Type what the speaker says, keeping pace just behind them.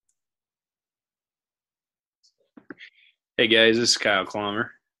Hey guys, this is Kyle Clommer,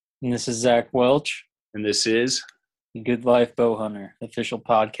 And this is Zach Welch, and this is Good Life Bowhunter, official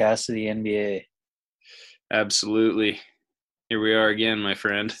podcast of the NBA. absolutely. Here we are again, my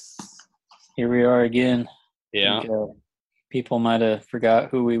friend. Here we are again. I Yeah, think people might have forgot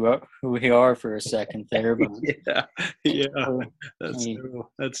who we are for a second there, but yeah, yeah. we're, That's we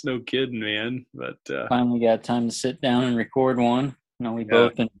no kidding, man. But finally got time to sit down and record one. We yeah,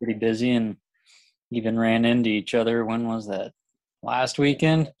 both been pretty busy and even ran into each other. When was that? Last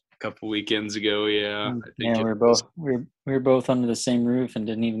weekend? a couple weekends ago, yeah, I Yeah, think it was. we were both under the same roof and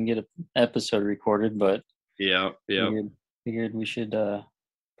didn't even get an episode recorded, but Yeah, yeah, figured figured we should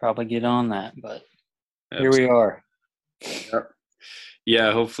probably get on that. But here we absolutely. are. Yeah.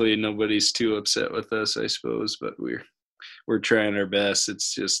 Yeah, hopefully nobody's too upset with us, I suppose. But we're trying our best.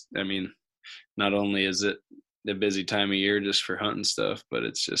 It's just, I mean, not only is it a busy time of year just for hunting stuff, but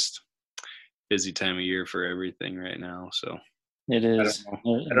it's just busy time of year for everything right now. So. It I don't is. know.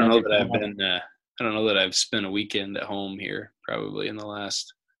 I It don't know never that can I've happen. been. I don't know that I've spent a weekend at home here probably in the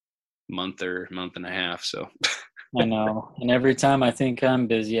last month or month and a half. So I know. And every time I think I'm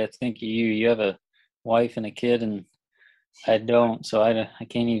busy, I think of you. You have a wife and a kid, and I don't. So I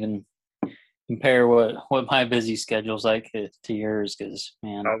can't even compare what my busy schedule's like to yours. Because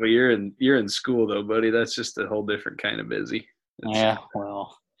man, oh, but you're in school though, buddy. That's just a whole different kind of busy. It's yeah.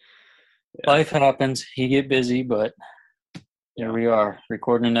 Well, yeah, life happens. You get busy, but here yeah, we are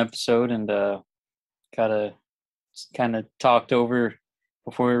recording an episode, and gotta kind of talked over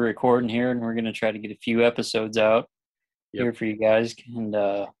before we were recording here, and we're gonna try to get a few episodes out yep. here for you guys, and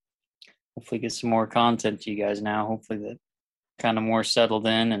hopefully get some more content to you guys now. Hopefully that kind of more settled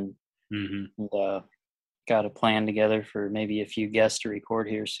in Hmm. and got a plan together for maybe a few guests to record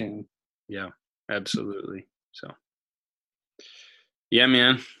here soon. Yeah, absolutely. So yeah,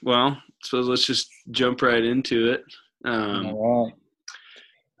 man. Well, suppose let's just jump right into it. Um, All right.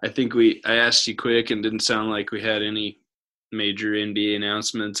 I think I asked you quick and didn't sound like we had any major NBA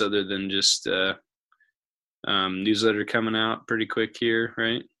announcements other than just newsletter coming out pretty quick here,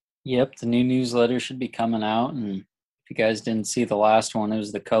 right? Yep, the new newsletter should be coming out, and if you guys didn't see the last one, it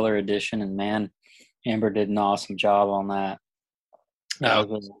was the color edition, and man, Amber did an awesome job on that. Oh, That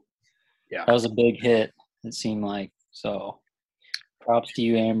was yeah, that was a big hit. It seemed like so. Props to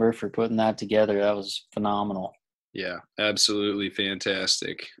you, Amber, for putting that together. That was phenomenal. yeah, absolutely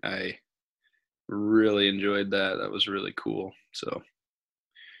fantastic. I really enjoyed that. That was really cool. So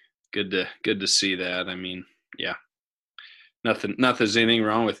good to see that. I mean, yeah, nothing, not there's anything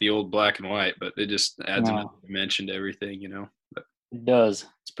wrong with the old black and white, but it just adds another No, dimension to everything, you know. But it does.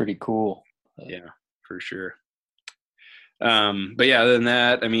 It's pretty cool. But yeah, for sure. But yeah, other than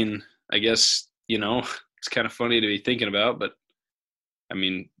that, I mean, I guess it's kind of funny to be thinking about, but I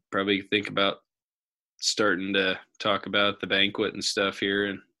mean, probably think about starting to talk about the banquet and stuff here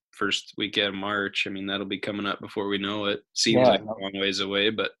in first weekend of March. I mean, that'll be coming up before we know it. Seems yeah, like no, a long ways away,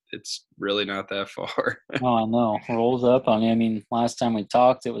 but it's really not that far. no, I know. Rolls up on you. I mean, last time we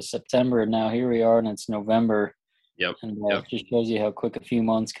talked, it was September, and now here we are, and it's November, Yep. and Yep. it just shows you how quick a few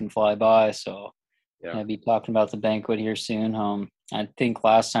months can fly by. So, Yeah. I'll be talking about the banquet here soon. I think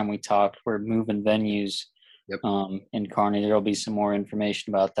last time we talked, we're moving venues Yep. in Kearney. There'll be some more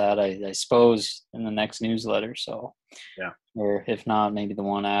information about that, I suppose, in the next newsletter. So, Yeah. or if not, maybe the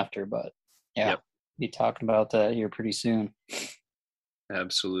one after. But yeah, Yep. be talking about that here pretty soon.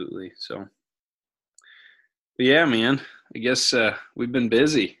 Absolutely. So, but yeah, man, I guess we've been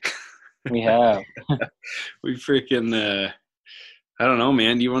busy. We have. We freaking, I don't know,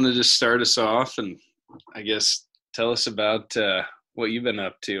 man. Do you want to just start us off and I guess tell us about what you've been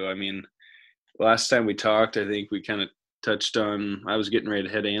up to? I mean, last time we talked, I think we kind of touched on, I was getting ready to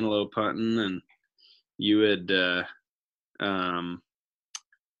head antelope hunting and you had, um,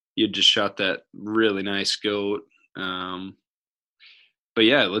 you had just shot that really nice goat. Um, but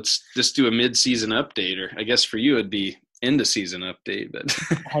yeah, let's just do a mid-season update, or I guess for you it'd be end of season update. But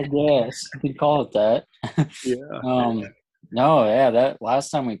I guess you could call it that. yeah, um, no, yeah, that last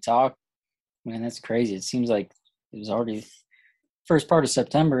time we talked, man, that's crazy. It seems like it was already first part of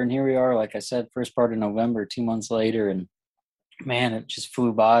September, and here we are. Like I said, first part of November, 2 months later, and man, it just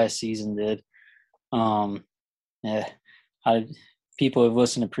flew by. A season did. Um, yeah, I people who've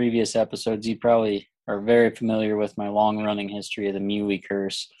listened to previous episodes, you probably are very familiar with my long running history of the muley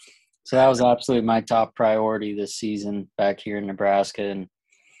curse. So that was absolutely my top priority this season back here in Nebraska. And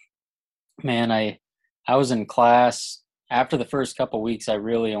man, I was in class after the first couple weeks. I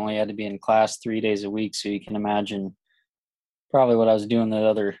really only had to be in class 3 days a week, so you can imagine probably what I was doing the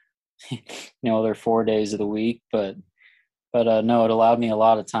other other 4 days of the week. But no, it allowed me a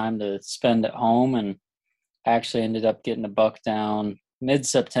lot of time to spend at home, and Actually ended up getting a buck down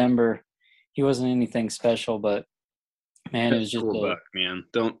mid-September. He wasn't anything special, but man, it was just Cool buck, man.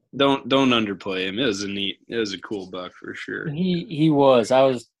 Don't underplay him. It was a cool buck for sure. he was. I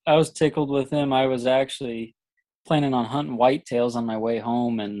was tickled with him. I was actually planning on hunting whitetails on my way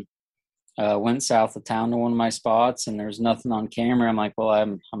home, and went south of town to one of my spots, and there's nothing on camera. I'm like, well,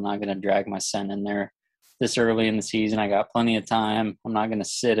 I'm not going to drag my scent in there this early in the season. I got plenty of time. I'm not going to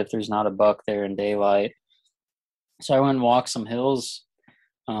sit if there's not a buck there in daylight. So I went and walked some hills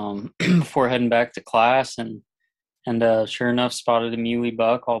before heading back to class, and sure enough, spotted a muley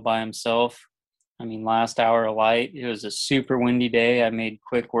buck all by himself. I mean, last hour of light. It was a super windy day. I made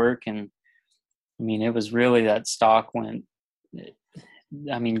quick work, and I mean, it was really that stock went.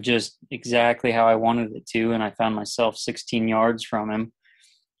 I mean, just exactly how I wanted it to, and I found myself 16 yards from him.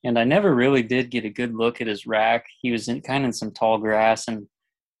 And I never really did get a good look at his rack. He was in some tall grass, and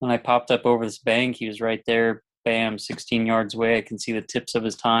when I popped up over this bank, he was right there, bam, 16 yards away. I can see the tips of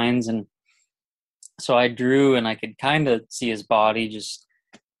his tines, and so I drew, and I could kind of see his body just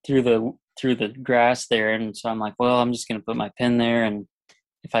through the grass there. And so I'm like, well, I'm just going to put my pin there, and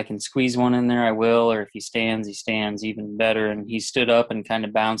if I can squeeze one in there, I will. Or if he stands even better. And he stood up and kind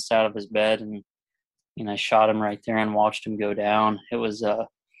of bounced out of his bed, and I shot him right there and watched him go down. It was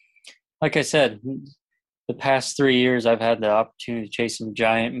like I said, the past 3 years I've had the opportunity to chase some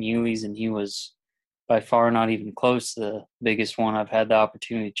giant muleys, and he was by far not even close to the biggest one I've had the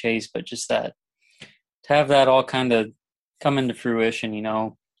opportunity to chase. But just that, to have that all kind of come into fruition,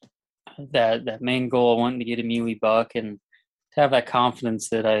 that main goal, wanting to get a muley buck, and to have that confidence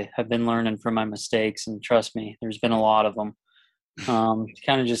that I have been learning from my mistakes, and trust me, there's been a lot of them. To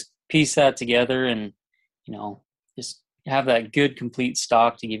kind of just piece that together, and just have that good complete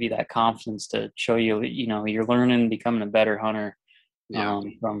stock to give you that confidence to show you, you're learning and becoming a better hunter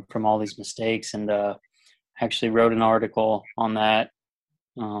from all these mistakes. And actually wrote an article on that.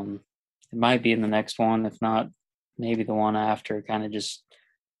 It might be in the next one, if not maybe the one after, kind of just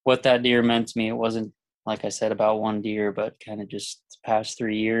what that deer meant to me. It wasn't, like I said, about one deer, but kind of just the past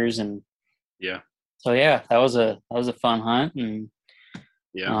 3 years. And so that was a fun hunt. And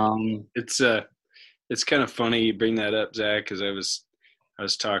it's kind of funny you bring that up, Zach, because I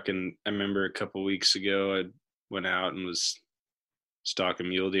was talking. I remember a couple weeks ago I went out and was stalking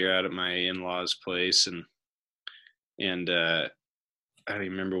mule deer out at my in-laws' place, and I don't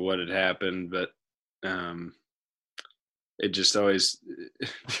even remember what had happened, but it just always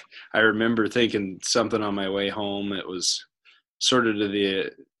I remember thinking something on my way home. It was sort of to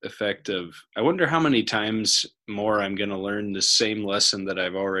the effect of, I wonder how many times more I'm going to learn the same lesson that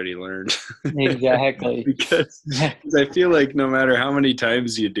I've already learned. Exactly. because I feel like no matter how many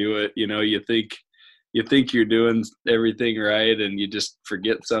times you do it, you think you're doing everything right, and you just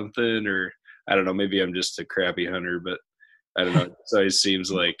forget something, or I don't know, maybe I'm just a crappy hunter, but I don't know. It always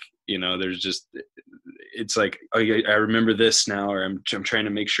seems like, there's just, it's like, oh, I remember this now, or I'm trying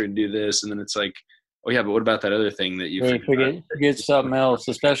to make sure to do this. And then it's like, oh yeah, but what about that other thing that you forget something else,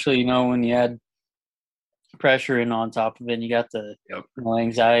 especially, when you add pressure in on top of it, and you got the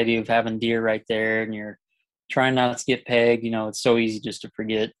anxiety of having deer right there, and you're trying not to get pegged. It's so easy just to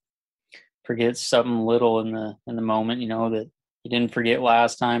forget something little in the moment, that you didn't forget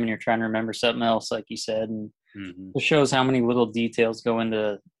last time, and you're trying to remember something else, like you said. And it shows how many little details go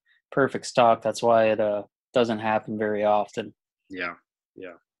into perfect stock. That's why it doesn't happen very often. Yeah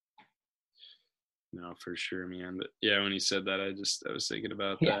No, for sure, man. But yeah, when you said that, I was thinking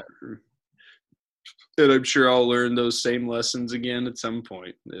about that, and I'm sure I'll learn those same lessons again at some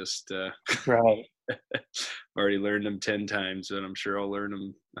point. Just right. Already learned them 10 times, and I'm sure I'll learn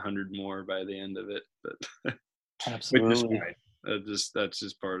them 100 more by the end of it. But absolutely, that's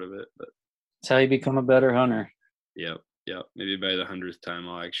just part of it. But it's how you become a better hunter. Yep. Maybe by the 100th time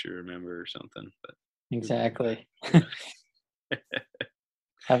I'll actually remember or something. But exactly.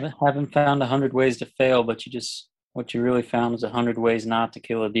 Haven't found 100 ways to fail, but what you really found is 100 ways not to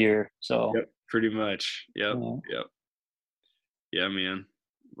kill a deer. So pretty much. Yep. Yeah, man.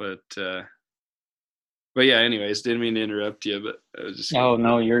 But yeah, anyways, didn't mean to interrupt you, but I was just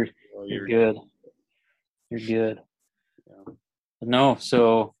no, you're good. You're good. But no,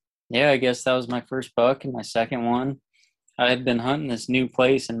 so I guess that was my first buck, and my second one. I had been hunting this new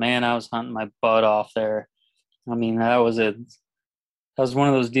place, and man, I was hunting my butt off there. I mean, that was one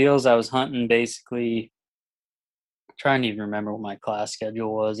of those deals. I was hunting basically, trying to even remember what my class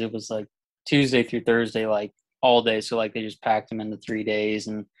schedule was. It was like Tuesday through Thursday, like all day. So like they just packed them into 3 days.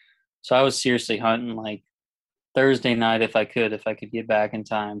 And so I was seriously hunting like Thursday night if I could get back in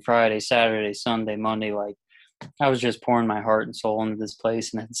time, Friday, Saturday, Sunday, Monday. Like I was just pouring my heart and soul into this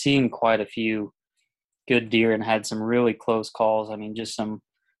place, and had seen quite a few good deer and had some really close calls. I mean, just some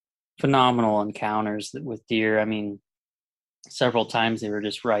phenomenal encounters with deer. I mean, several times they were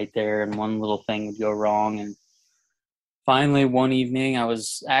just right there and one little thing would go wrong. And finally, one evening, I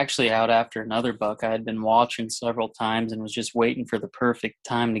was actually out after another buck I had been watching several times and was just waiting for the perfect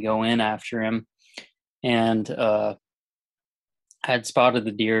time to go in after him. And I had spotted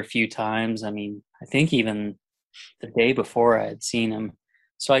the deer a few times. I mean, I think even the day before I had seen him.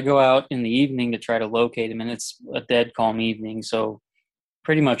 So I go out in the evening to try to locate him, and it's a dead calm evening. So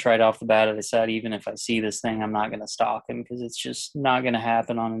pretty much right off the bat, I decided even if I see this thing, I'm not going to stalk him because it's just not going to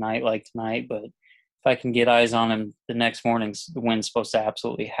happen on a night like tonight. But if I can get eyes on him the next morning, the wind's supposed to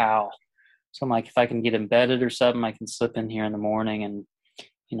absolutely howl. So I'm like, if I can get him bedded or something, I can slip in here in the morning and,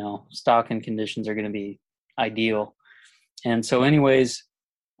 stalking conditions are going to be ideal. And so anyways,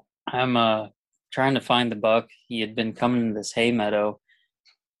 I'm trying to find the buck. He had been coming to this hay meadow,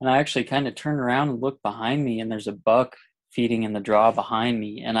 and I actually kind of turned around and looked behind me, and there's a buck feeding in the draw behind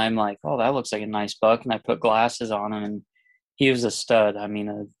me. And I'm like, oh, that looks like a nice buck. And I put glasses on him, and he was a stud. I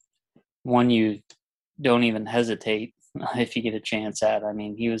mean, one you don't even hesitate if you get a chance at. I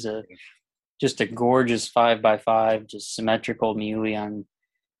mean, he was just a gorgeous 5x5, just symmetrical muley on.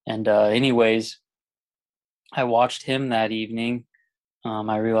 And anyways, I watched him that evening.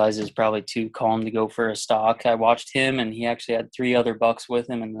 I realized it was probably too calm to go for a stalk. I watched him, and he actually had 3 other bucks with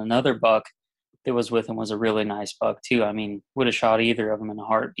him, and another buck that was with him was a really nice buck too. I mean, would have shot either of them in a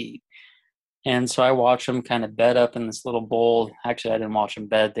heartbeat. And so I watched them kind of bed up in this little bowl. Actually, I didn't watch them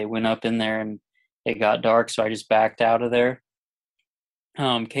bed. They went up in there, and it got dark, so I just backed out of there.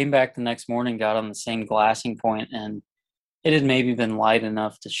 Came back the next morning, got on the same glassing point, and it had maybe been light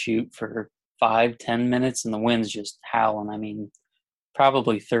enough to shoot for 5-10 minutes, and the wind's just howling. I mean,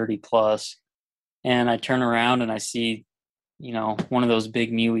 probably 30 plus. And I turn around and I see, one of those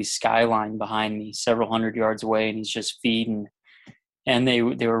big muley skyline behind me several hundred yards away, and he's just feeding. And they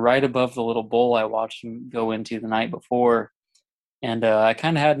were right above the little bowl I watched him go into the night before. And I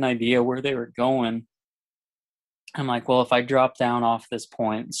kind of had an idea where they were going. I'm like, well, if I drop down off this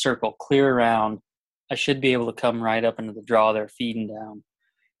point, circle clear around, I should be able to come right up into the draw they're feeding down.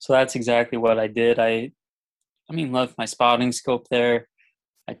 So that's exactly what I did. I left my spotting scope there.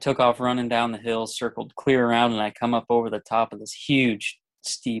 I took off running down the hill, circled clear around, and I come up over the top of this huge,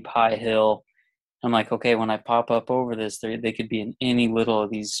 steep, high hill. I'm like, okay, when I pop up over this, they could be in any little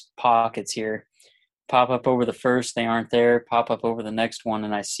of these pockets here. Pop up over the first, they aren't there. Pop up over the next one,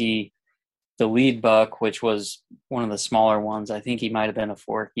 and I see the lead buck, which was one of the smaller ones. I think he might have been a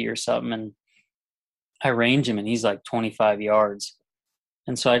forky or something. And I range him, and he's like 25 yards.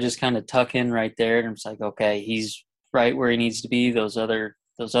 And so I just kind of tuck in right there, and I'm just like, okay, he's right where he needs to be. Those other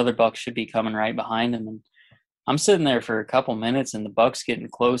bucks should be coming right behind him. And I'm sitting there for a couple minutes, and the buck's getting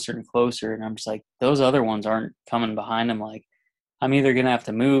closer and closer. And I'm just like, those other ones aren't coming behind him. Like, I'm either going to have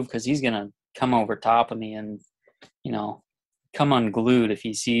to move because he's going to come over top of me and, come unglued if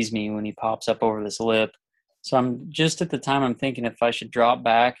he sees me when he pops up over this lip. So I'm just at the time I'm thinking if I should drop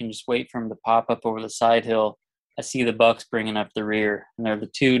back and just wait for him to pop up over the side hill. I see the bucks bringing up the rear, and they're the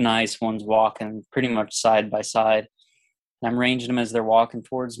 2 nice ones walking pretty much side by side. And I'm ranging them as they're walking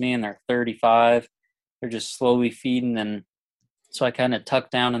towards me, and they're 35. They're just slowly feeding. And so I kind of tuck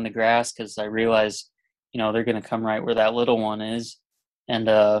down in the grass because I realize, they're going to come right where that little one is. And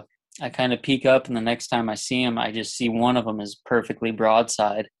I kind of peek up, and the next time I see him, I just see one of them is perfectly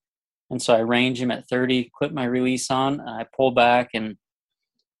broadside. And so I range him at 30, clip my release on, and I pull back, and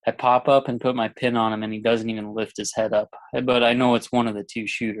I pop up and put my pin on him, and he doesn't even lift his head up. But I know it's one of the 2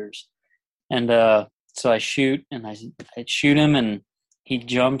 shooters. And so I shoot, and I shoot him, and he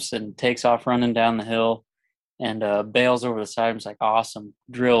jumps and takes off running down the hill and bails over the side. I'm just like, awesome,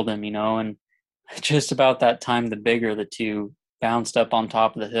 drilled him, and just about that time, the bigger of the 2 bounced up on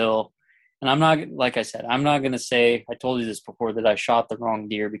top of the hill. And I'm not, like I said, I'm not going to say, I told you this before, that I shot the wrong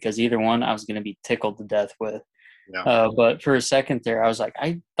deer, because either one I was going to be tickled to death with. Yeah. But for a second there, I was like,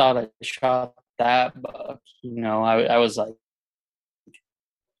 I thought I shot that buck. I was like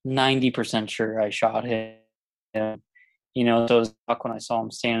 90% sure I shot him. So it was buck when I saw him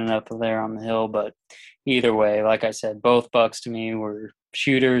standing up there on the hill. But either way, like I said, both bucks to me were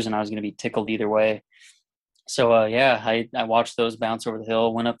shooters, and I was going to be tickled either way. So I watched those bounce over the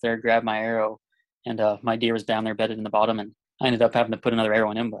hill, went up there, grabbed my arrow, and my deer was down there bedded in the bottom, and I ended up having to put another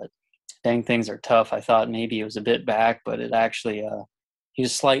arrow in him. But dang, things are tough. I thought maybe it was a bit back, but it actually he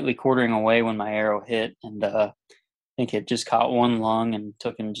was slightly quartering away when my arrow hit, and I think it just caught one lung and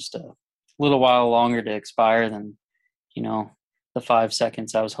took him just a little while longer to expire than the 5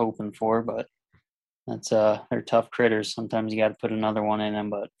 seconds I was hoping for. But that's they're tough critters. Sometimes you got to put another one in them,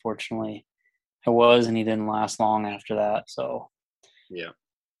 but fortunately I was, and he didn't last long after that. So Yeah.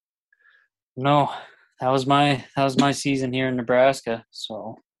 no, that was my season here in Nebraska.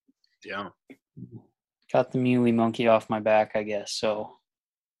 So Yeah. got the muley monkey off my back, I guess. So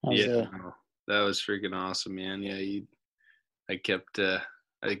that was Yeah. a No, that was freaking awesome, man. Yeah. I kept, I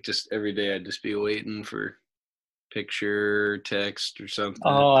just every day I'd just be waiting for picture, text, or something.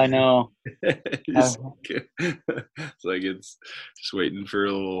 oh, I know. It's like it's just waiting for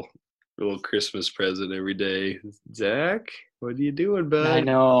a little Christmas present every day. Zach, what are you doing, I bud?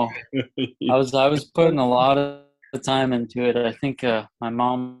 know. I was putting a lot of time into it. I think my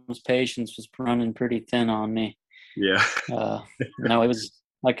mom's patience was running pretty thin on me. Yeah. No, it was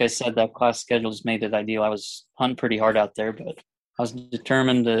like I said, that class schedule just made it ideal. I was hunting pretty hard out there, but I was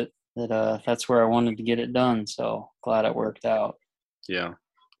determined that that's where I wanted to get it done. So glad it worked out. Yeah.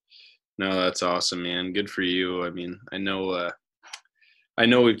 No, that's awesome, man. Good for you. I mean, I know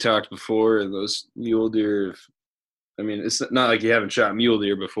we've talked before, and those mule deer. I mean, it's not like you haven't shot mule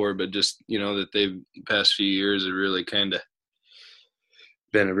deer before, but just that they've the past few years have really kind of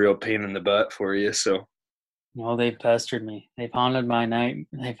been a real pain in the butt for you. So Well, they've pestered me. They've haunted my night.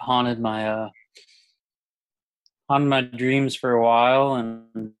 They've haunted my dreams for a while,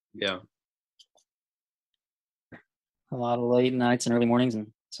 and yeah, a lot of late nights and early mornings and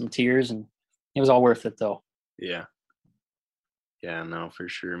some tears, and it was all worth it though. yeah, yeah. No, for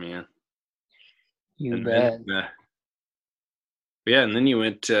sure, man. You And then bet. yeah, and then you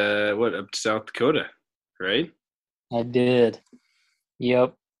went what up to South Dakota, right? I did.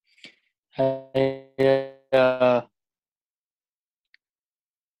 Yep. I, uh,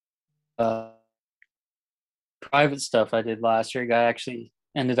 private stuff I did last year. Guy actually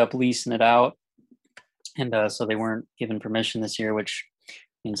ended up leasing it out, and so they weren't given permission this year, which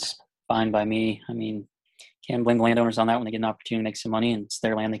means fine by me. I mean, can't blame the landowners on that when they get an opportunity to make some money, and it's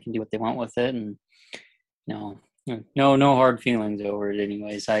their land; they can do what they want with it. And you no hard feelings over it.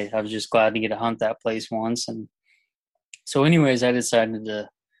 Anyways, I was just glad to get to hunt that place once, and so anyways, I decided to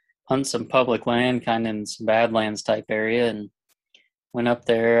hunt some public land, kind of in some Badlands type area, and went up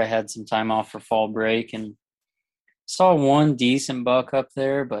there. I had some time off for fall break and saw one decent buck up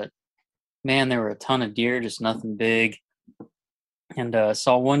there, but man, there were a ton of deer, just nothing big. And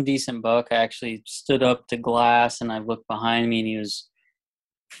saw one decent buck. I actually stood up to glass and I looked behind me and he was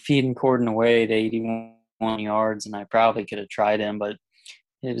feeding cordon away at 81 yards. And I probably could have tried him, but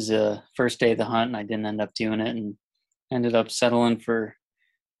it was the first day of the hunt and I didn't end up doing it and ended up settling for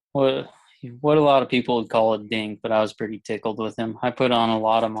what a lot of people would call a dink, but I was pretty tickled with him. I put on a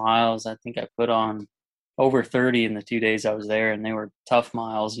lot of miles. I think I put on over 30 in the 2 days I was there, and they were tough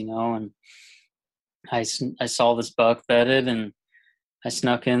miles, and I saw this buck bedded, and I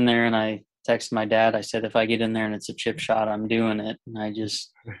snuck in there, and I texted my dad. I said, if I get in there and it's a chip shot, I'm doing it. And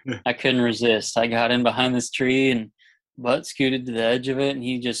I couldn't resist. I got in behind this tree and butt scooted to the edge of it, and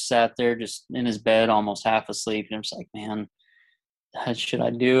he just sat there just in his bed almost half asleep. And I'm just like, man, should I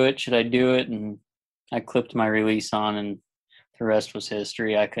do it? Should I do it? And I clipped my release on, and the rest was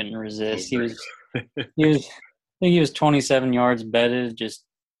history. I couldn't resist. He was, I think he was 27 yards bedded, just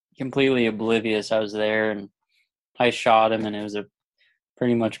completely oblivious I was there. And I shot him, and it was a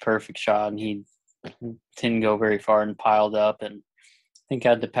pretty much perfect shot. And he didn't go very far and piled up. And I think I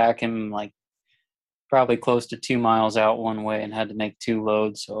had to pack him like probably close to 2 miles out one way and had to make two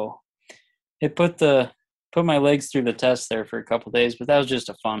loads. So it put my legs through the test there for a couple of days, but that was just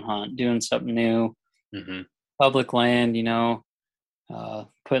a fun hunt, doing something new, Mm-hmm. public land,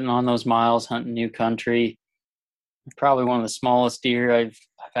 putting on those miles, hunting new country. Probably one of the smallest deer I've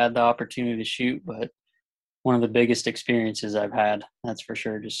had the opportunity to shoot, but one of the biggest experiences I've had. That's for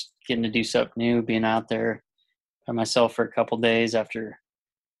sure. Just getting to do something new, being out there by myself for a couple of days after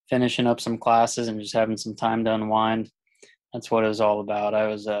finishing up some classes and just having some time to unwind. That's what it was all about. I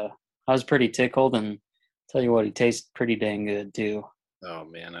was pretty tickled, and tell you what, he tasted pretty dang good too. Oh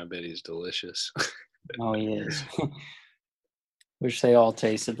man, I bet he's delicious. Oh, he is. Wish they all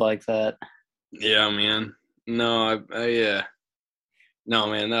tasted like that. Yeah, man. No, no,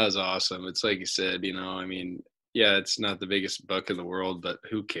 man, that was awesome. It's like you said, I mean, yeah, it's not the biggest buck in the world, but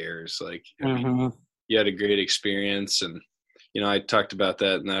who cares? Like, I mean, Mm-hmm. you had a great experience, and I talked about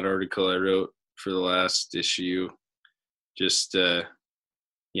that in that article I wrote for the last issue. Just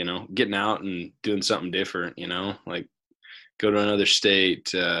getting out and doing something different. Like go to another state,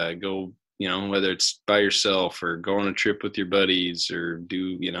 go, whether it's by yourself or go on a trip with your buddies or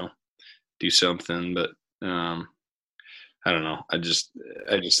do something. But I don't know. I just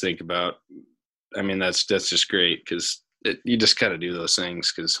think about. I mean, that's just great because you just got to do those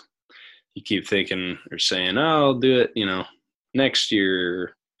things because you keep thinking or saying, "Oh, I'll do it," next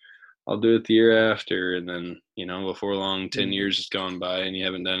year. I'll do it the year after. And then, before long, 10 Mm. years has gone by and you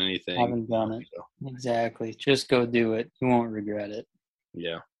haven't done anything. Haven't done it. So, Exactly. Just go do it. You won't regret it.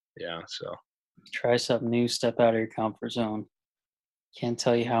 yeah. Yeah. So, Try something new, step out of your comfort zone. Can't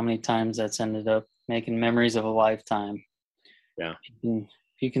tell you how many times that's ended up making memories of a lifetime. yeah.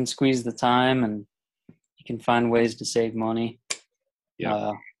 If you can squeeze the time and you can find ways to save money,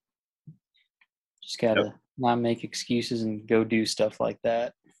 Yeah. just gotta Yep. not make excuses and go do stuff like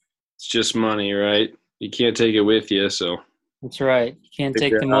that. It's just money, right? You can't take it with you. So That's right. You can't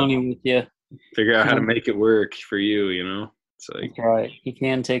take figure the out, money with you. figure out how to Can't, make it work for you. It's like, that's right. You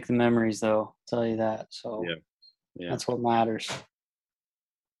can take the memories though. I'll tell you that. So yeah. Yeah. that's what matters.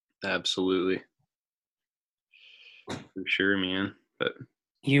 Absolutely. For sure, man. But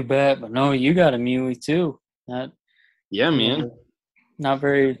You bet. But no, you got a muley too. That yeah, man. not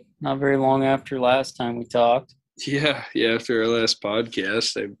very long after last time we talked. Yeah. Yeah. After our last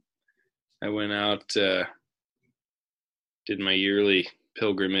podcast, I went out, did my yearly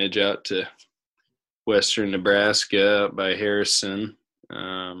pilgrimage out to western Nebraska up by Harrison,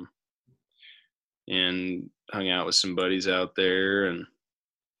 and hung out with some buddies out there. And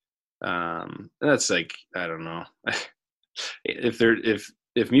that's like, I don't know.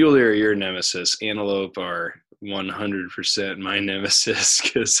 If mule deer are your nemesis, antelope are 100% my nemesis.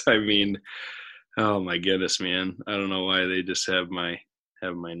 Because I mean, oh my goodness, man, I don't know why they just have my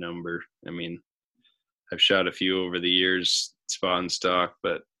number. I mean, I've shot a few over the years, spot and stock,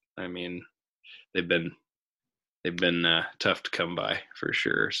 but I mean, they've been tough to come by for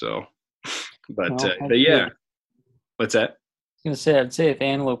sure. So, but Well, that's yeah, good. what's that? Gonna say, I'd say if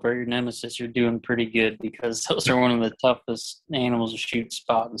antelope are your nemesis, you're doing pretty good because those are one of the toughest animals to shoot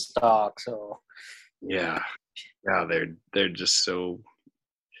spot and stock. So Yeah, yeah, they're just so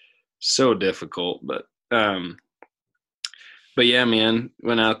difficult, but yeah, man,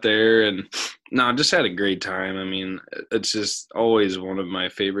 went out there and no, just had a great time. I mean, it's just always one of my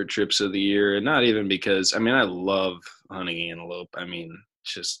favorite trips of the year, and not even because I mean I love hunting antelope. I mean,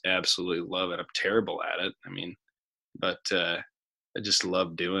 just absolutely love it. I'm terrible at it. I mean, but I just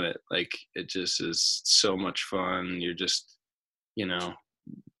love doing it. Like it just is so much fun. You're just you know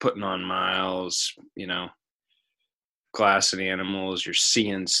putting on miles. Glassing animals, you're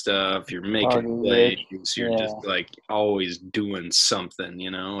seeing stuff, you're making already plays, rich. you're Yeah. just like always doing something.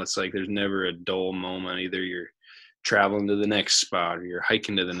 It's like there's never a dull moment. Either you're traveling to the next spot or you're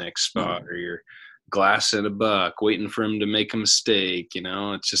hiking to the next spot or you're glassing a buck, waiting for him to make a mistake.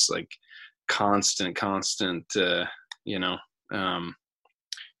 It's just like constant, you know, um,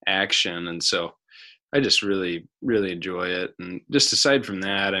 action. And so I just really, really enjoy it. And just aside from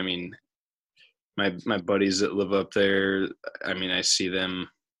that, I mean, my buddies that live up there, I mean, I see them,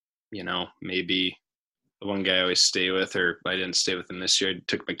 maybe the one guy I always stay with, or I didn't stay with him this year. I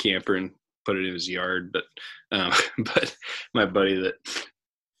took my camper and put it in his yard, but but my buddy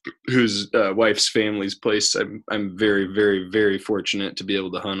whose wife's family's place, I'm very, very, very fortunate to be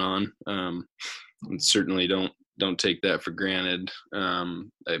able to hunt on, and certainly don't take that for granted.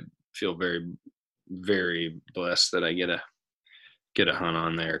 I feel very, very blessed that I get a hunt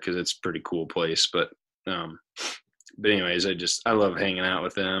on there because it's a pretty cool place. Um, but anyways, I love hanging out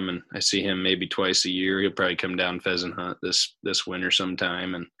with them, and I see him maybe twice a year. He'll probably come down pheasant hunt this winter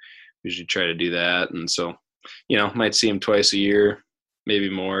sometime, and usually try to do that. And so, might see him twice a year, maybe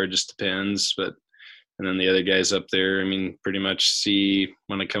more, just depends. But and then the other guys up there, I mean, pretty much see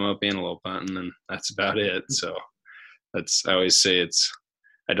when I come up antelope hunting, and that's about it. So I always say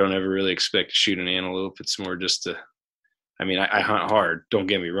I don't ever really expect to shoot an antelope. It's more just I mean, I hunt hard. Don't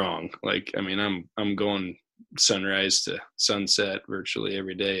get me wrong. Like, I mean, I'm going sunrise to sunset virtually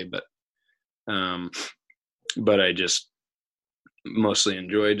every day, um, but I just mostly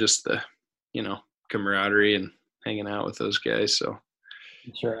enjoy just the, camaraderie and hanging out with those guys. So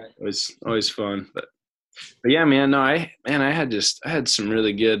That's right. it was always fun. But yeah, man, no, I had some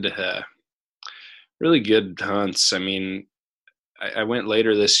really good hunts. I mean, I went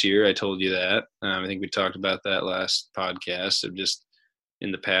later this year. I told you that. I think we talked about that last podcast. Of just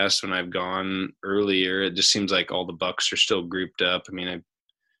in the past when I've gone earlier, it just seems like all the bucks are still grouped up. I mean,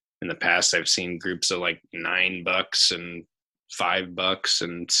 in the past I've seen groups of like 9 bucks and 5 bucks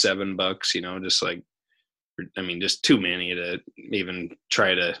and 7 bucks. Just like I mean, just too many to even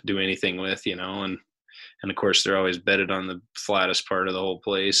try to do anything with. And of course they're always bedded on the flattest part of the whole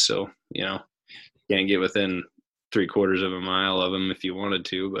place. So can't get within 3/4 of a mile of them if you wanted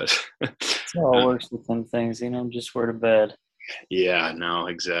to, but It's how it works with some things, just where to bed. yeah, no,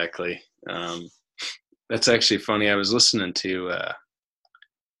 exactly. That's actually funny. I was listening to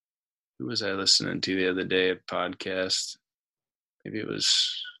who was I listening to the other day? A podcast. Maybe it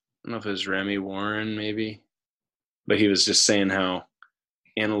was don't know if it was Remy Warren maybe, but he was just saying how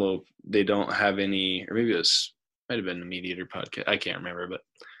antelope, they don't have any, or maybe it was, might have been a Meat Eater podcast. I can't remember, but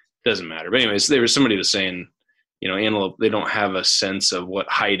it doesn't matter. But anyways, there was somebody was saying, you know, antelope, they don't have a sense of what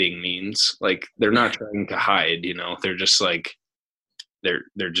hiding means. Like they're not trying to hide, you know, they're just like,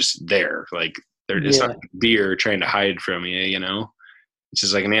 they're just there. Like it's not Yeah. like deer trying to hide from you, you know. It's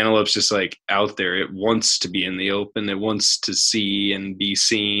just like an antelope's just like out there. It wants to be in the open. It wants to see and be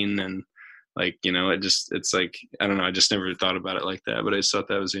seen. And like, you know, it's like, I don't know. I just never thought about it like that, but I just thought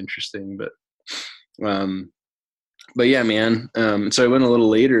that was interesting. Um, but yeah, man. So I went a little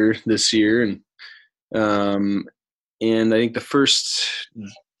later this year um, and I think the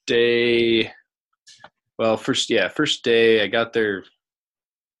day, first day I got there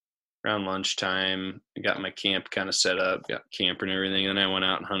around lunchtime. I got my camp kind of set up, got camper and everything. And then I went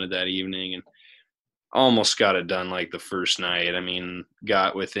out and hunted that evening and almost got it done like the first night. I mean,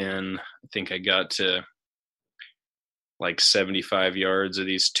 got within, I think I got to like 75 yards of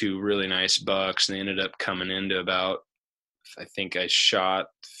these two really nice bucks, and they ended up coming into about, I think I shot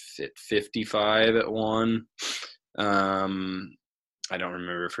at 55 at one. I don't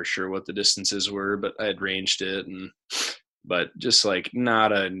remember for sure what the distances were, but I had ranged it, but just like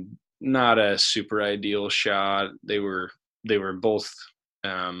not a super ideal shot. They were both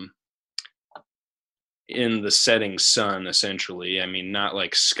in the setting sun essentially. I mean, not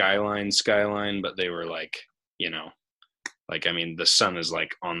like skyline, but they were like, you know, like, I mean, the sun is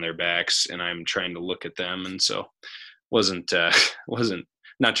like on their backs and I'm trying to look at them. And so wasn't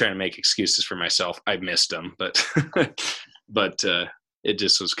not trying to make excuses for myself. I missed them, but, but, it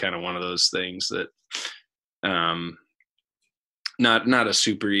just was kind of one of those things that, not a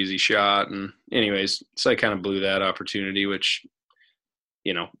super easy shot. And anyways, so I kind of blew that opportunity, which,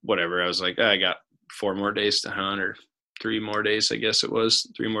 you know, whatever. I was like, I got 4 more days to hunt, or 3 more days, I guess it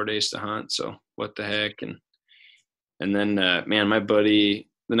was 3 more days to hunt. So what the heck? And then, man, my buddy,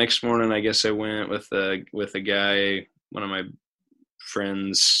 the next morning, I guess I went with a guy, one of my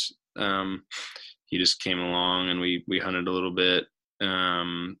friends. He just came along and we hunted a little bit.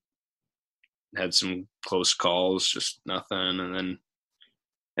 Had some close calls, just nothing.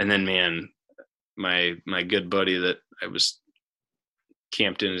 And then, man, my good buddy that I was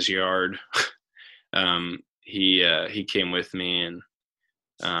camped in his yard, he came with me, and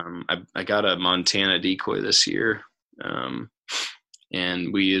I got a Montana decoy this year,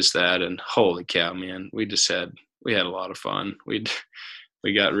 and we used that, and holy cow, man, we had a lot of fun. We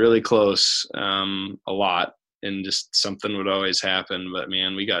got really close, a lot, and just something would always happen. But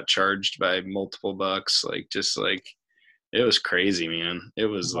man, we got charged by multiple bucks, like just like it was crazy, man. It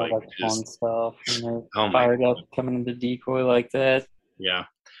was All like that fun just, stuff. And they're oh my, fired up coming into decoy like that. yeah.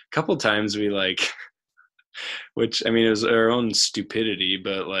 A couple times we like, which, I mean, it was our own stupidity,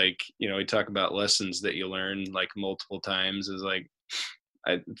 but like, you know, we talk about lessons that you learn like multiple times. Is like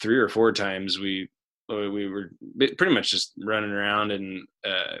 3 or 4 times we were pretty much just running around in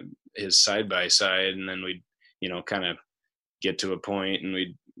his side by side, and then we'd, you know, kind of get to a point and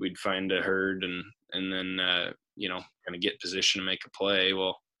we'd find a herd, and then you know, kind of get position to make a play.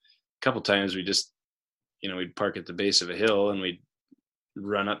 Well, a couple times we just, you know, we'd park at the base of a hill and we'd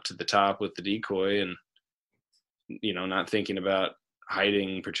run up to the top with the decoy, and, you know, not thinking about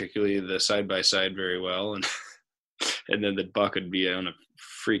hiding particularly the side by side very well, and and then the buck would be on a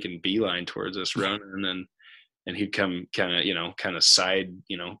freaking beeline towards us running, and he'd come kind of, you know, kind of side,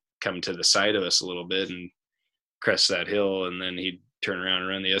 you know, come to the side of us a little bit and crest that hill, and then he'd turn around and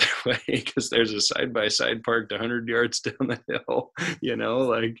run the other way because there's a side by side parked 100 yards down the hill, you know,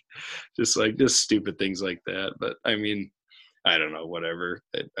 like just stupid things like that. But I mean, I don't know, whatever.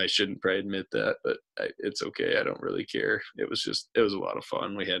 I shouldn't probably admit that, but it's okay. I don't really care. It was a lot of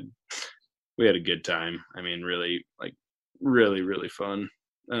fun. We had a good time. I mean, really, like really, really fun.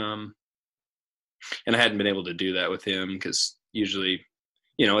 And I hadn't been able to do that with him because usually,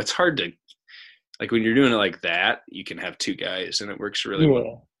 you know, it's hard to, like when you're doing it like that, you can have 2 guys and it works really well.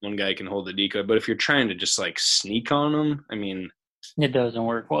 Yeah. One guy can hold the decoy, but if you're trying to just like sneak on them, I mean, It doesn't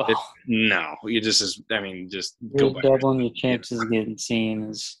work well. no, you just go You're by doubling your yourself. chances of getting seen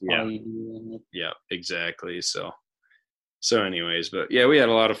is Yeah, all you do. yeah, exactly. So anyways, but yeah, we had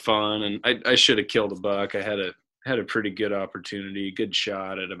a lot of fun, and I should have killed a buck. I had a pretty good opportunity, good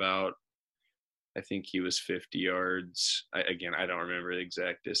shot at about, I think he was 50 yards. Again, I don't remember the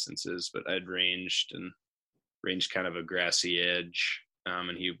exact distances, but I'd ranged kind of a grassy edge,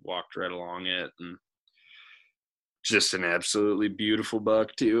 and he walked right along it, and just an absolutely beautiful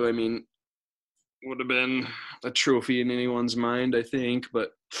buck too. I mean, would have been a trophy in anyone's mind, I think,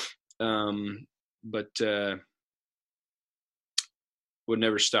 but would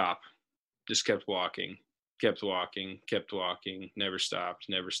never stop. Just kept walking, never stopped.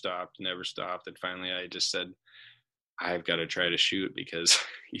 And finally I just said, I've got to try to shoot because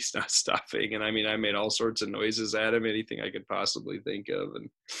he's not stopping. And I mean, I made all sorts of noises at him, anything I could possibly think of.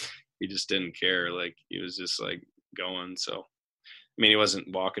 And he just didn't care. Like, he was just like going. So, I mean, he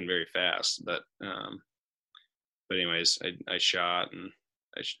wasn't walking very fast, but anyways, I shot, and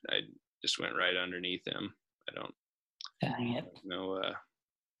I just went right underneath him. I don't Dang it. know.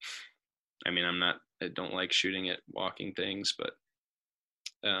 I mean, I don't like shooting at walking things, but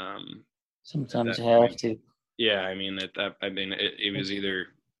sometimes you have to. Yeah, I mean, it was either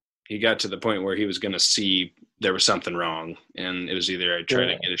he got to the point where he was going to see there was something wrong, and it was either I try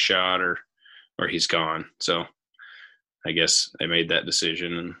to get a shot or he's gone. So I guess I made that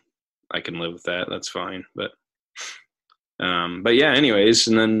decision, and I can live with that. That's fine. But yeah, anyways,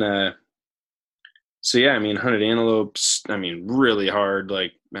 and then so yeah, I mean, hunted antelopes. I mean, really hard.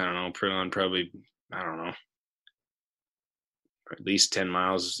 Like, I don't know, put on probably, I don't know, at least 10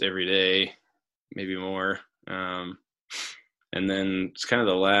 miles every day, maybe more. And then it's kind of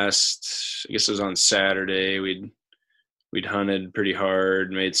the last, I guess it was on Saturday, we'd hunted pretty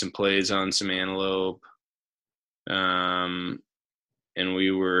hard, made some plays on some antelope. And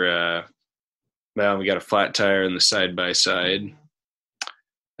we were, we got a flat tire in the side by side.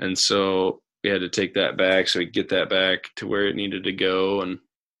 And so we had to take that back so we could get that back to where it needed to go. And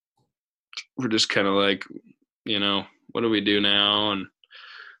we're just kind of like, you know, what do we do now? And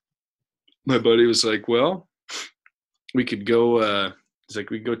my buddy was like, well, we could go, he's like,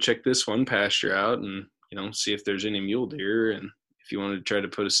 we go check this one pasture out and, you know, see if there's any mule deer. And if you wanted to try to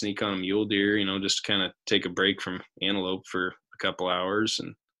put a sneak on a mule deer, you know, just kind of take a break from antelope for a couple hours.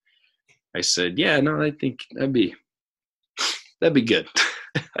 And I said, yeah, no, I think that'd be good.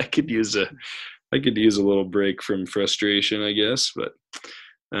 I could use a little break from frustration, I guess. But,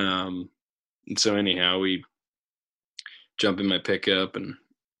 and so anyhow, we jumped in my pickup and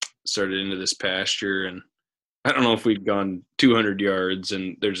started into this pasture, and I don't know if we'd gone 200 yards,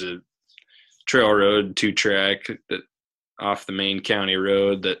 and there's a trail road, 2-track that off the main county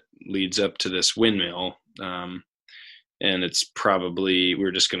road that leads up to this windmill. And it's probably,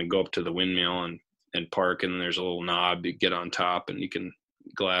 we're just going to go up to the windmill and park, and there's a little knob you get on top, and you can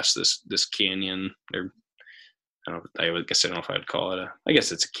glass this canyon. Or I guess I don't know if I'd call it I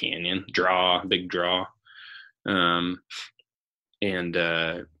guess it's a canyon big draw. And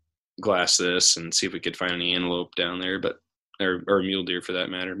glass this and see if we could find any antelope down there, but or mule deer for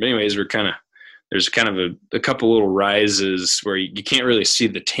that matter. But anyways, there's kind of a couple little rises where you can't really see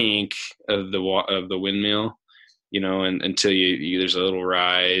the tank of the windmill, you know, and until you there's a little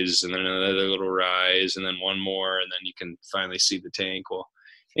rise and then another little rise and then one more, and then you can finally see the tank. Well,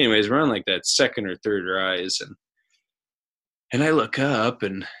 anyways, we're on like that second or third rise, and I look up,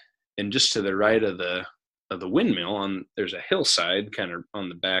 and just to the right of the windmill, there's a hillside kind of on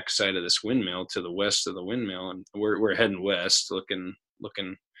the back side of this windmill to the west of the windmill, and we're heading west looking,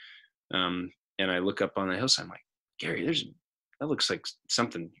 and I look up on the hillside. I'm like, Gary, that looks like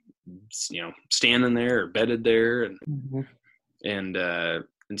something, you know, standing there or bedded there, and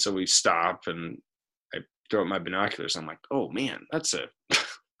so we stop, and I throw out my binoculars. I'm like, oh man, that's a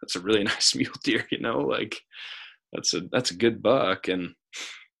really nice mule deer, you know, like that's a good buck. And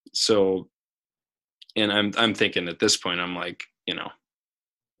so, and I'm thinking at this point, I'm like, you know,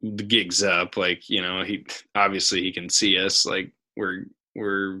 the gig's up, like, you know, he can see us, like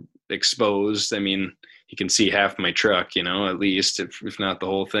we're exposed. I mean, he can see half my truck, you know, at least if not the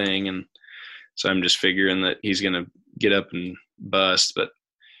whole thing. And so I'm just figuring that he's going to get up and bust, but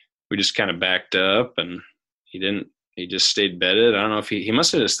we just kind of backed up, and he just stayed bedded. I don't know if he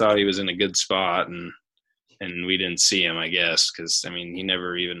must have just thought he was in a good spot, and we didn't see him, I guess. 'Cause I mean, he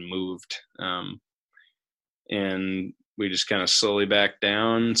never even moved. And we just kind of slowly backed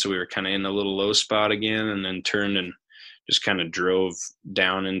down. So we were kind of in a little low spot again, and then turned and just kind of drove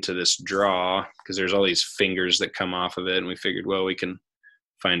down into this draw, because there's all these fingers that come off of it. And we figured, well, we can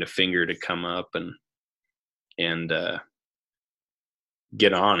find a finger to come up and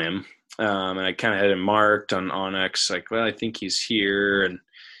get on him. And I kind of had him marked on Onyx, like, well, I think he's here. And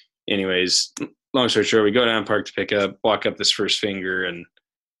anyways, long story short, we go down, park the pickup, walk up this first finger,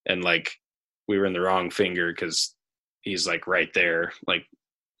 and like, we were in the wrong finger, because he's like right there. Like,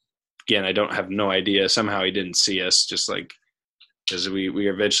 again, I don't have no idea. Somehow he didn't see us, just like, because we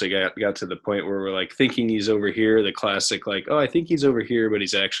eventually got to the point where we're like thinking he's over here. The classic, like, oh, I think he's over here, but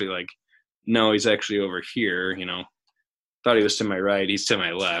he's actually like, no, he's actually over here. You know, thought he was to my right, he's to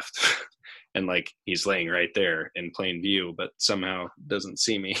my left, and like he's laying right there in plain view, but somehow doesn't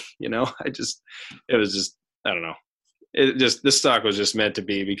see me. You know, it was just, I don't know. this stock was just meant to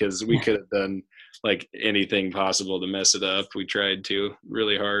be, because we could have done like anything possible to mess it up. We tried to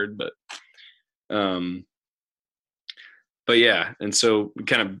really hard, um, but yeah. And so we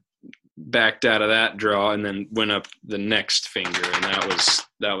kind of backed out of that draw and then went up the next finger, and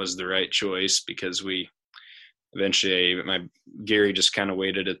that was the right choice, because we eventually, Gary just kind of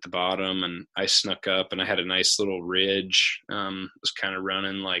waited at the bottom, and I snuck up, and I had a nice little ridge. Was kind of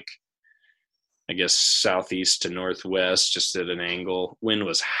running like, I guess, southeast to northwest, just at an angle. Wind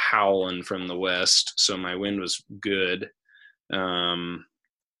was howling from the west, so my wind was good.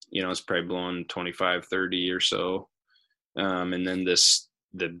 It's probably blowing 25, 30 or so. And then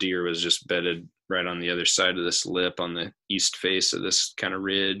the deer was just bedded right on the other side of this lip on the east face of this kind of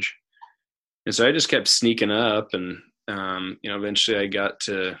ridge. And so I just kept sneaking up, and, eventually I got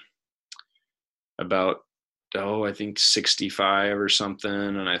to about, I think 65 or something.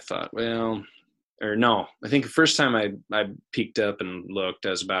 And I thought, I think the first time I peeked up and looked, I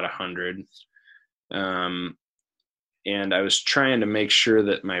was about 100. And I was trying to make sure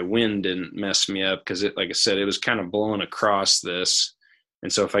that my wind didn't mess me up, because like I said, it was kind of blowing across this.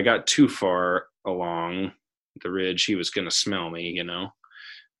 And so if I got too far along the ridge, he was going to smell me,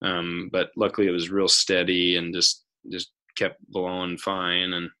 but luckily it was real steady and just kept blowing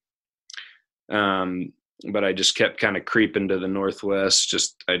fine. And, but I just kept kind of creeping to the northwest.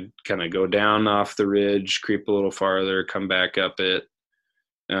 I'd kind of go down off the ridge, creep a little farther, come back up it.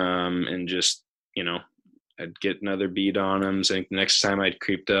 And just, I'd get another beat on him. So next time I'd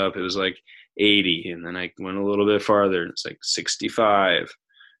creeped up, it was like 80. And then I went a little bit farther, and it's like 65.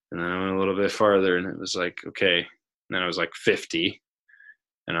 And then I went a little bit farther, and it was like, okay. And then I was like 50.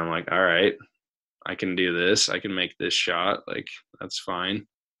 And I'm like, all right, I can do this. I can make this shot. Like, that's fine.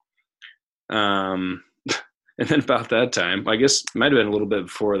 And then about that time, I guess it might have been a little bit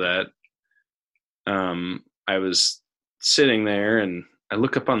before that, I was sitting there, and I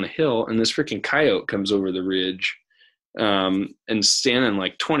look up on the hill, and this freaking coyote comes over the ridge, and standing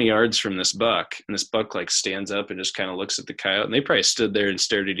like 20 yards from this buck. And this buck like stands up and just kind of looks at the coyote, and they probably stood there and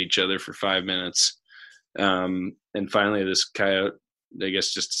stared at each other for 5 minutes. And finally this coyote, I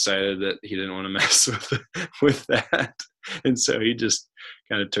guess, just decided that he didn't want to mess with that. And so he just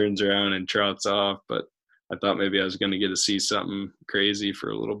kind of turns around and trots off. But I thought maybe I was going to get to see something crazy for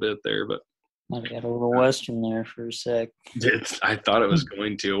a little bit there, but I got a little western there for a sec. I thought it was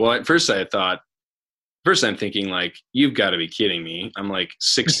going to. Well, at first I'm thinking like, you've got to be kidding me. I'm like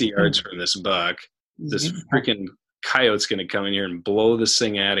 60 yards from this buck. This freaking coyote's going to come in here and blow this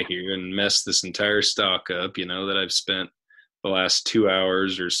thing out of here and mess this entire stock up, that I've spent the last 2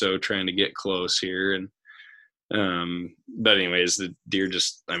 hours or so trying to get close here. And, but anyways, the deer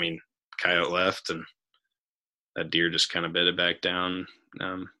coyote left, and that deer just kind of bedded back down.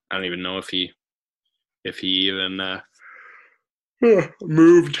 I don't even know if he even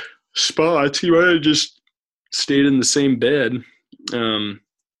moved spots. He might have just stayed in the same bed. But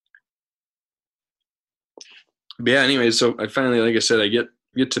yeah, anyway, so I finally, like I said, I get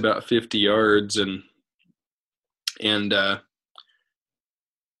to about 50 yards, and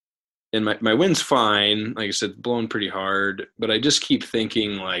my wind's fine. Like I said, blowing pretty hard, but I just keep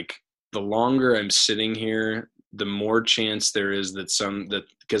thinking, like, the longer I'm sitting here, the more chance there is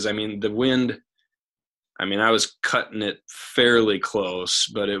because the wind, I was cutting it fairly close,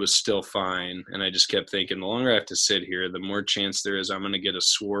 but it was still fine. And I just kept thinking, the longer I have to sit here, the more chance there is I'm going to get a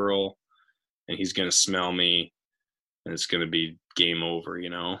swirl, and he's going to smell me, and it's going to be game over,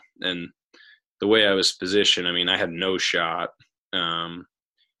 And the way I was positioned, I had no shot.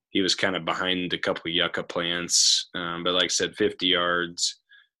 He was kind of behind a couple of yucca plants, but like I said, 50 yards.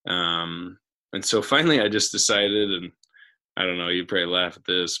 And so finally I just decided, and I don't know, you probably laugh at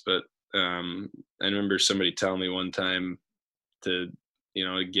this, but I remember somebody telling me one time to,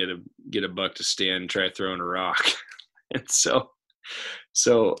 get a buck to stand and try throwing a rock. And so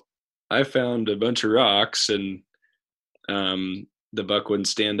I found a bunch of rocks, and the buck wouldn't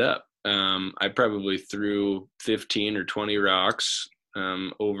stand up. I probably threw 15 or 20 rocks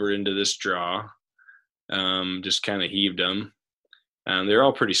over into this draw, just kind of heaved them. They're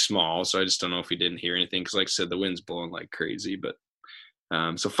all pretty small, so I just don't know if he didn't hear anything, because like I said, the wind's blowing like crazy. But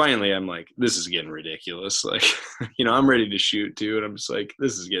so finally I'm like, this is getting ridiculous. Like, I'm ready to shoot too, and I'm just like,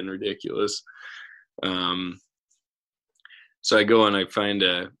 this is getting ridiculous. So I go and I find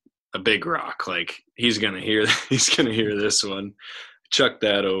a big rock. Like, he's gonna hear this one. Chuck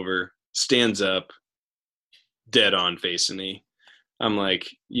that over, stands up, dead on facing me. I'm like,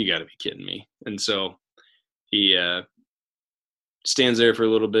 you got to be kidding me. And so he stands there for a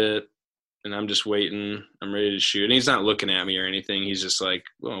little bit, and I'm just waiting. I'm ready to shoot. And he's not looking at me or anything. He's just like,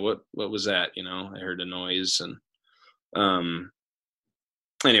 well, what was that? I heard a noise. And Um,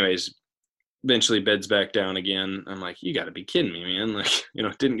 anyways, eventually beds back down again. I'm like, you got to be kidding me, man! Like,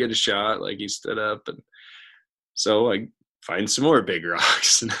 didn't get a shot. Like he stood up, and so I find some more big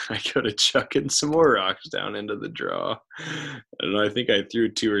rocks, and I go to chucking some more rocks down into the draw. And I think I threw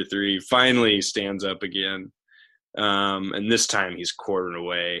 2 or 3. Finally, he stands up again, and this time he's quartered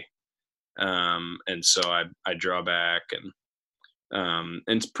away. And so I draw back, and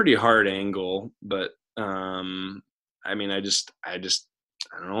it's pretty hard angle, but I mean, I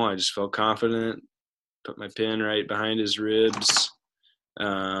don't know. I just felt confident. Put my pin right behind his ribs,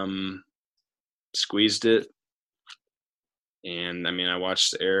 squeezed it, and I mean, I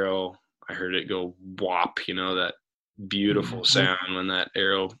watched the arrow. I heard it go whop. That beautiful sound when that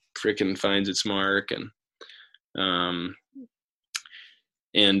arrow freaking finds its mark, and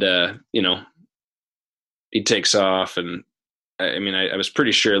he takes off, and I mean, I was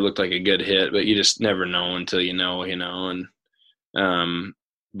pretty sure it looked like a good hit, but you just never know until you know, and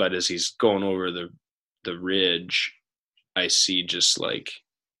but as he's going over the ridge, I see just like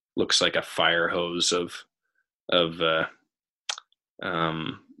looks like a fire hose of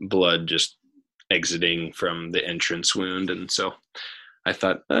blood just exiting from the entrance wound, and so I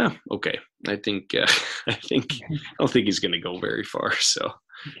thought, okay, I don't think he's going to go very far. So,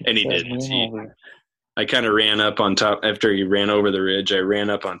 and he didn't. I kind of ran up on top after he ran over the ridge. I ran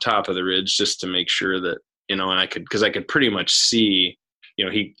up on top of the ridge just to make sure that, and I could pretty much see,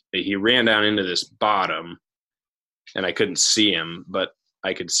 he ran down into this bottom and I couldn't see him, but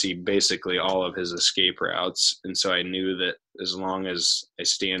I could see basically all of his escape routes. And so I knew that as long as I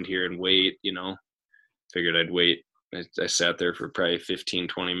stand here and wait, figured I'd wait. I sat there for probably 15,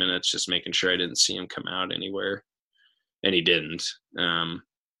 20 minutes, just making sure I didn't see him come out anywhere. And he didn't.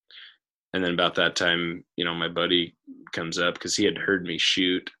 And then about that time, my buddy comes up because he had heard me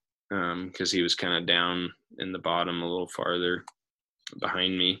shoot, because he was kind of down in the bottom a little farther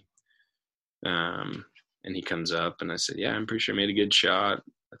behind me. And he comes up and I said, yeah, I'm pretty sure I made a good shot.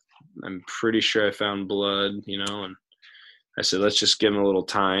 I'm pretty sure I found blood, and I said, let's just give him a little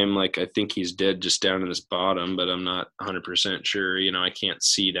time. Like, I think he's dead just down in this bottom, but I'm not 100% sure. I can't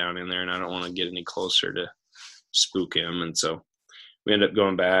see down in there and I don't want to get any closer to spook him. And so we ended up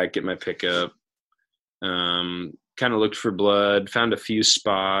going back, get my pickup, kind of looked for blood, found a few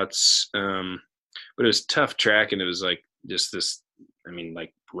spots, but it was tough tracking. It was like just this,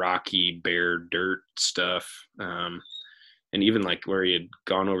 like rocky, bare dirt stuff. And even like where he had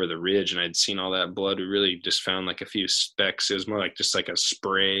gone over the ridge and I'd seen all that blood, we really just found like a few specks. It was more like just like a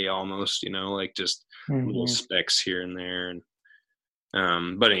spray almost, like just little specks here and there.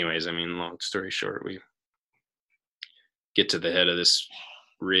 And but anyways, long story short, we get to the head of this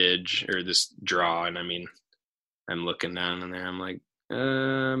ridge or this draw, and I'm looking down in there. I'm like,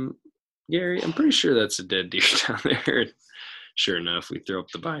 Gary, I'm pretty sure that's a dead deer down there. And sure enough, we throw up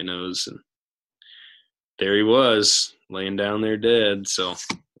the binos, and there he was laying down there dead. So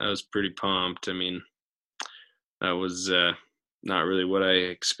I was pretty pumped. That was not really what I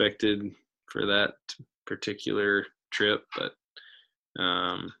expected for that particular trip, but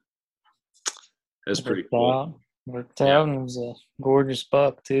that was pretty cool. Worked out, and it was a gorgeous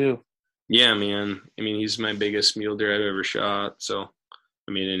buck too. Yeah, man. He's my biggest mule deer I've ever shot. So,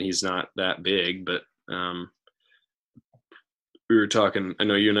 and he's not that big, but we were talking. I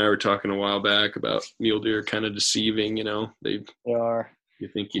know you and I were talking a while back about mule deer kind of deceiving. They are. You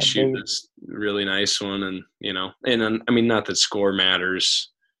think you shoot this really nice one, and and not that score matters.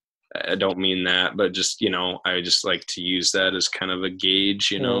 I don't mean that, but just I just like to use that as kind of a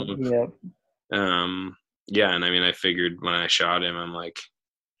gauge. Yep. Yeah, and I figured when I shot him, I'm like,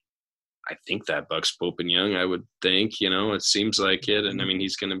 I think that buck's Pope and Young. I would think, it seems like it, and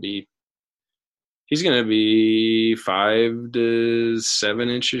he's gonna be 5 to 7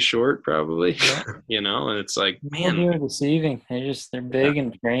 inches short, probably. Yeah. And it's like, man, they're deceiving. They're big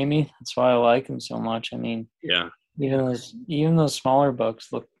and framey. That's why I like them so much. Yeah. Even those smaller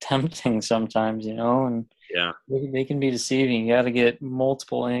bucks look tempting sometimes, and yeah, they can be deceiving. You got to get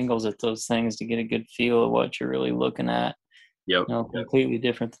multiple angles at those things to get a good feel of what you're really looking at. Yep. Completely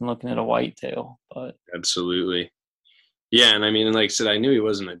different than looking at a whitetail. But absolutely, yeah. And and like I said, I knew he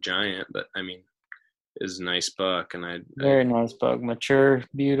wasn't a giant, but is a nice buck, and very nice buck, mature,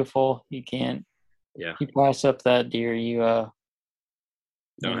 beautiful. You can't. Yeah. You pass up that deer, you got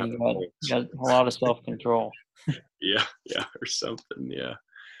a lot of self-control. yeah, or something. Yeah,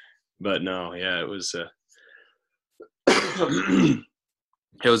 but no, yeah, it was it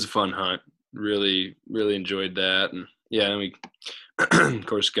was a fun hunt. Really, really enjoyed that, and yeah, we of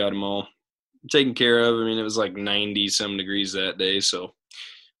course got them all taken care of. It was like 90 some degrees that day, so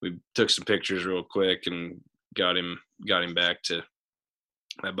we took some pictures real quick and got him got him back to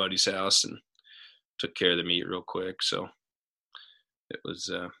my buddy's house and took care of the meat real quick. So it was,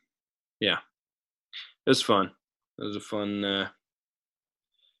 it was fun. It was a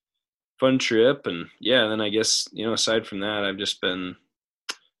fun trip. And then I guess, aside from that,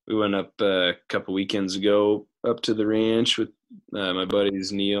 we went up a couple weekends ago up to the ranch with my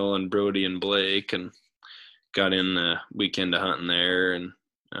buddies Neil and Brody and Blake, and got in a weekend of hunting there. And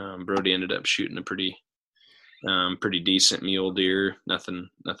Brody ended up shooting a pretty decent mule deer. Nothing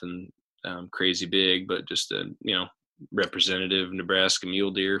crazy big, but just a representative Nebraska mule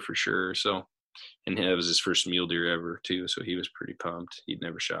deer for sure. So, and it was his first mule deer ever too, so he was pretty pumped. He'd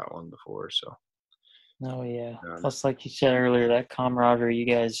never shot one before. So Oh yeah. Plus, like you said earlier, that camaraderie, you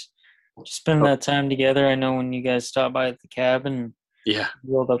guys just spend that time together. I know when you guys stop by at the cabin,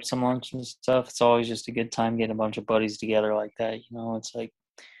 build up some lunch and stuff, it's always just a good time getting a bunch of buddies together like that. It's like,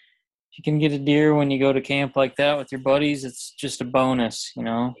 if you can get a deer when you go to camp like that with your buddies, it's just a bonus.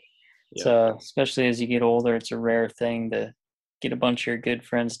 It's especially as you get older, it's a rare thing to get a bunch of your good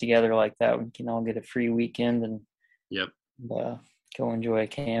friends together like that. We can all get a free weekend and go enjoy a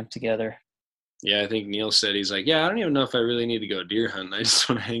camp together. Yeah, I think Neil said, he's like, I don't even know if I really need to go deer hunting. I just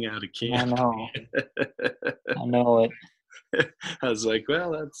want to hang out at camp. I know it. I was like,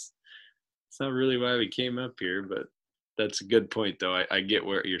 well, that's not really why we came up here, but that's a good point, though. I get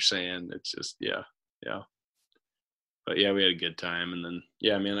what you're saying. It's just, yeah. But we had a good time. And then,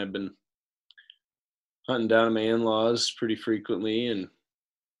 I've been hunting down at my in-laws pretty frequently and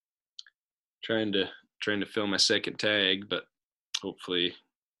trying to fill my second tag, but hopefully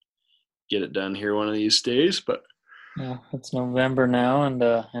get it done here one of these days. But it's November now, and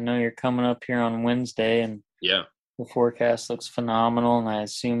I know you're coming up here on Wednesday, and the forecast looks phenomenal, and I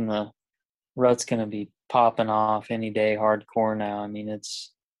assume the rut's going to be popping off any day hardcore now. I mean,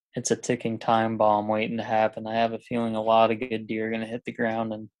 it's a ticking time bomb waiting to happen. I have a feeling a lot of good deer are going to hit the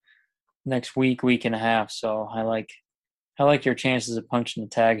ground in next week and a half. So I like your chances of punching the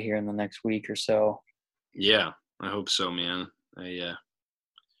tag here in the next week or so. Yeah, I hope so, man.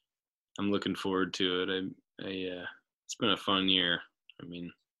 I'm looking forward to it. It's been a fun year. I mean,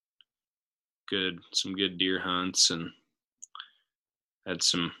 some good deer hunts, and had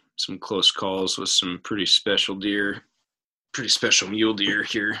some close calls with some pretty special mule deer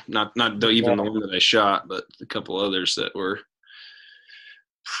here. Not even the one that I shot, but a couple others that were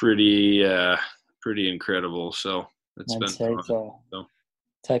pretty incredible. So it's been fun. So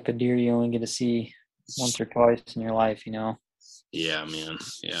type of deer you only get to see once or twice in your life, Yeah, man.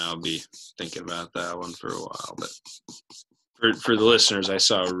 Yeah, I'll be thinking about that one for a while. But for the listeners, I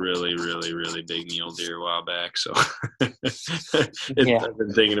saw a really, really, really big mule deer a while back. So I've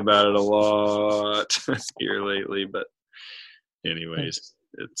been thinking about it a lot here lately. But anyways,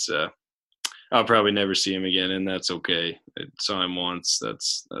 it's I'll probably never see him again, and that's okay. I saw him once.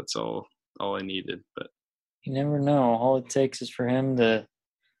 That's all I needed. But you never know. All it takes is for him to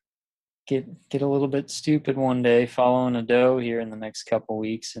get a little bit stupid one day following a doe here in the next couple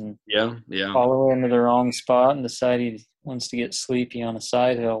weeks, and follow her into the wrong spot and decide he wants to get sleepy on a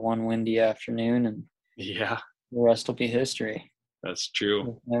side hill one windy afternoon, and the rest will be history. That's true.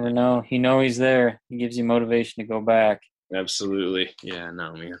 You never know. He's there. He gives you motivation to go back. Absolutely. Yeah,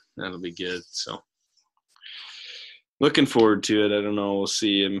 no, man. That'll be good. So looking forward to it. I don't know. We'll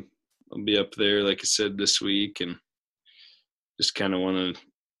see him. I'll be up there, like I said, this week, and just kind of want to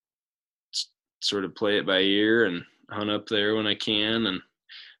sort of play it by ear and hunt up there when I can. And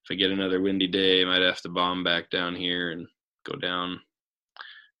if I get another windy day, I might have to bomb back down here and go down,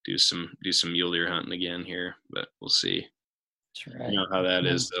 do some mule deer hunting again here, but we'll see. That's right. You know how that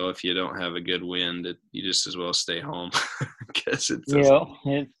is, though. If you don't have a good wind, you just as well stay home. Because it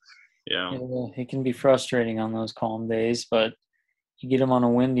can be frustrating on those calm days, but you get them on a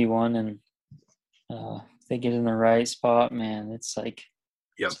windy one, and if they get in the right spot, man, it's like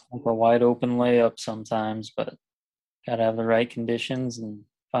a wide open layup sometimes, but gotta have the right conditions and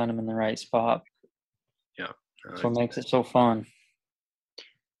find them in the right spot. That's what makes it so fun.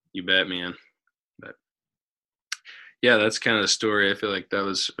 You bet, man. But that's kind of the story. I feel like that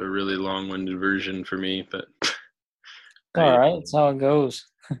was a really long-winded version for me, but all right, that's how it goes.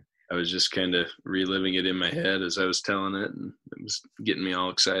 I was just kind of reliving it in my head as I was telling it, and it was getting me all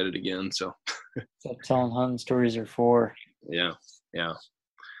excited again. So that's what telling hunting stories are for. Yeah.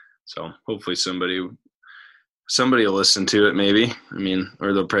 So hopefully somebody will listen to it, maybe. I mean,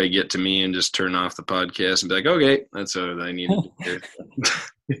 or they'll probably get to me and just turn off the podcast and be like, okay, that's what I needed to hear.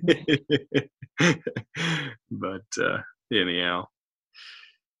 But anyhow.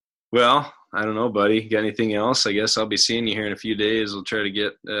 Well, I don't know, buddy. Got anything else? I guess I'll be seeing you here in a few days. We'll try to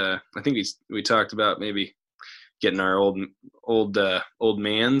get I think we talked about maybe getting our old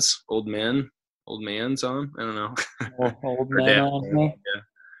mans on. I don't know. Old Or men dad. on me.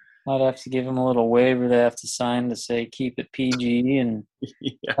 Might have to give them a little waiver they have to sign to say keep it PG and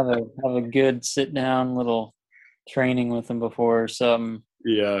Yeah. have a good sit down little training with them before some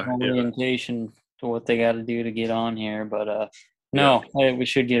Yeah. orientation to what they got to do to get on here. But no, we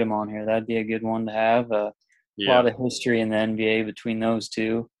should get them on here. That'd be a good one to have. A lot of history in the NBA between those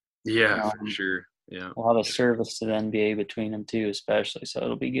two. Yeah, for sure. Yeah. A lot of service to the NBA between them too, especially. So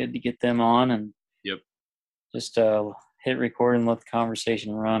it'll be good to get them on and just hit record and let the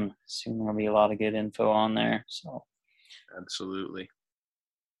conversation run. Soon there'll be a lot of good info on there. So absolutely.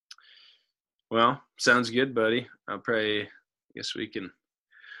 Well, sounds good, buddy. I guess we can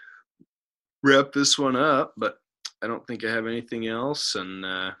wrap this one up, but I don't think I have anything else, and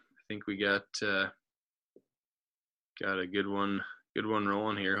I think we got a good one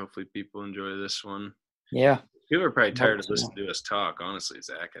rolling here. Hopefully people enjoy this one. Yeah. People are probably tired of listening to us talk, honestly,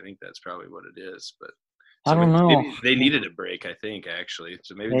 Zach. I think that's probably what it is. But I don't know. Maybe they needed a break, I think, actually.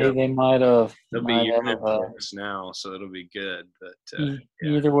 So maybe they might have. They'll be yearning for us now, so it'll be good. But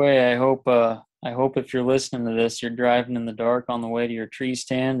either way, I hope if you're listening to this, you're driving in the dark on the way to your tree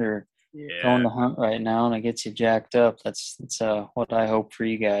stand or going to hunt right now, and it gets you jacked up. That's what I hope for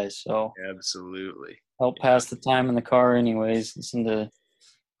you guys. So absolutely. Help pass the time in the car anyways. Listen to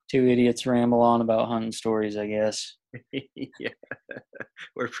two idiots ramble on about hunting stories, I guess. Yeah,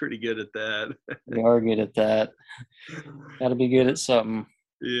 we're pretty good at that. We are good at that. Got to be good at something.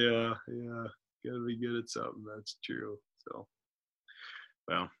 Yeah. Got to be good at something. That's true. So,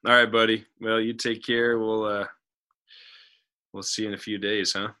 well, all right, buddy. Well, you take care. We'll see you in a few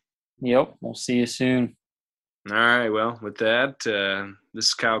days, huh? Yep. We'll see you soon. All right. Well, with that, this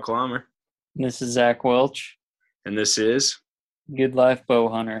is Kyle Clommer. This is Zach Welch. And this is Good Life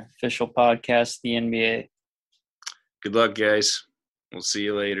Bowhunter, official podcast of the NBA. Good luck, guys. We'll see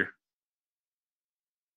you later.